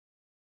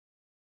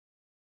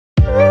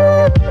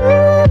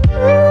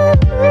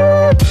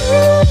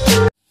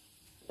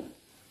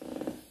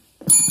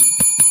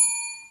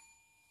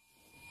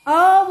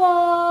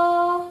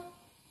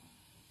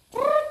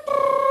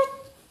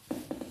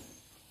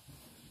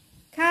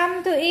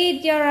Come to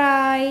eat your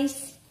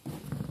rice.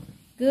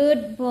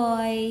 Good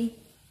boy.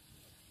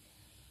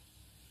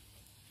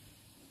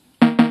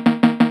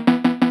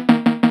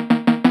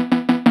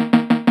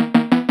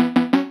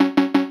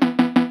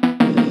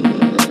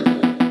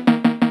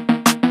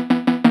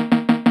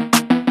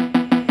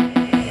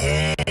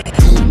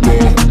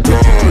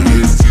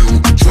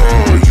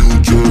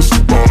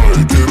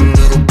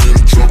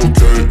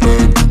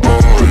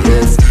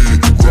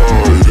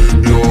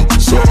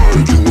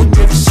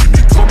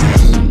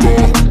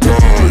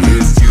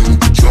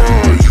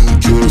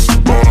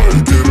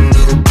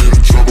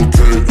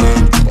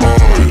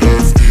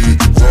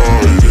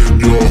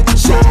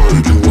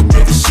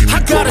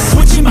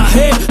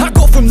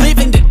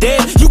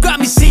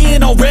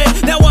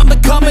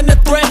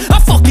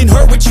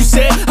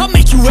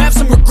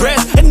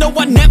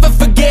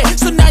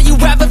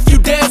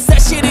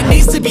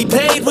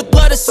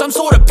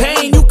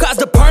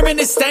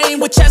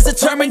 Which has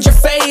determined your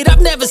fate.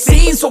 I've never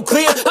seen so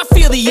clear. I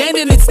feel the end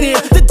and it's near.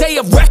 The day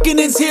of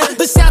reckoning's here.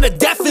 The sound of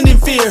deafening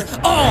fear. You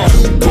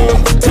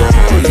won't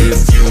die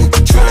if you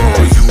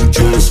try. You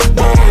just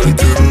might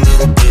get a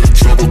little bit of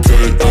trouble.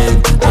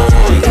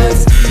 K-N-I-F-E,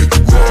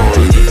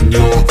 right in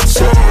your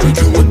side.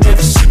 You will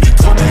never see me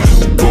coming.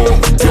 You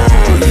won't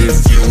die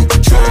if you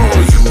try.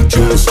 You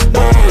just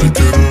might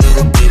get a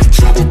little bit of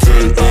trouble.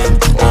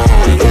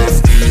 K-N-I-F-E,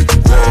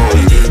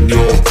 right in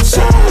your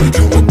side.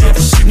 You will never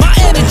see me. My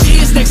energy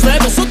is next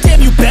level, so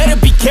damn you better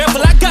be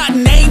careful. I got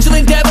an angel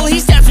and devil, he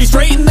snaps me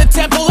straight in the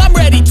temple. I'm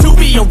ready to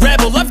be a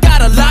rebel, I've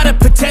got a lot of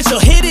potential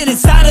hidden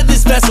inside of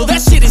this vessel.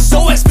 That shit is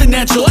so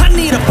exponential. I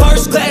need a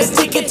first class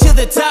ticket to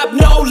the top,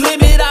 no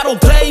limit. I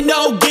don't play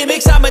no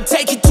gimmicks, I'ma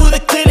take you to the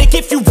clinic.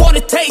 If you want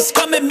a taste,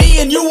 come at me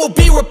and you will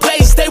be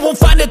replaced. They won't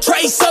find a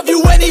trace of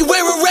you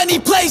anywhere or any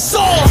place. So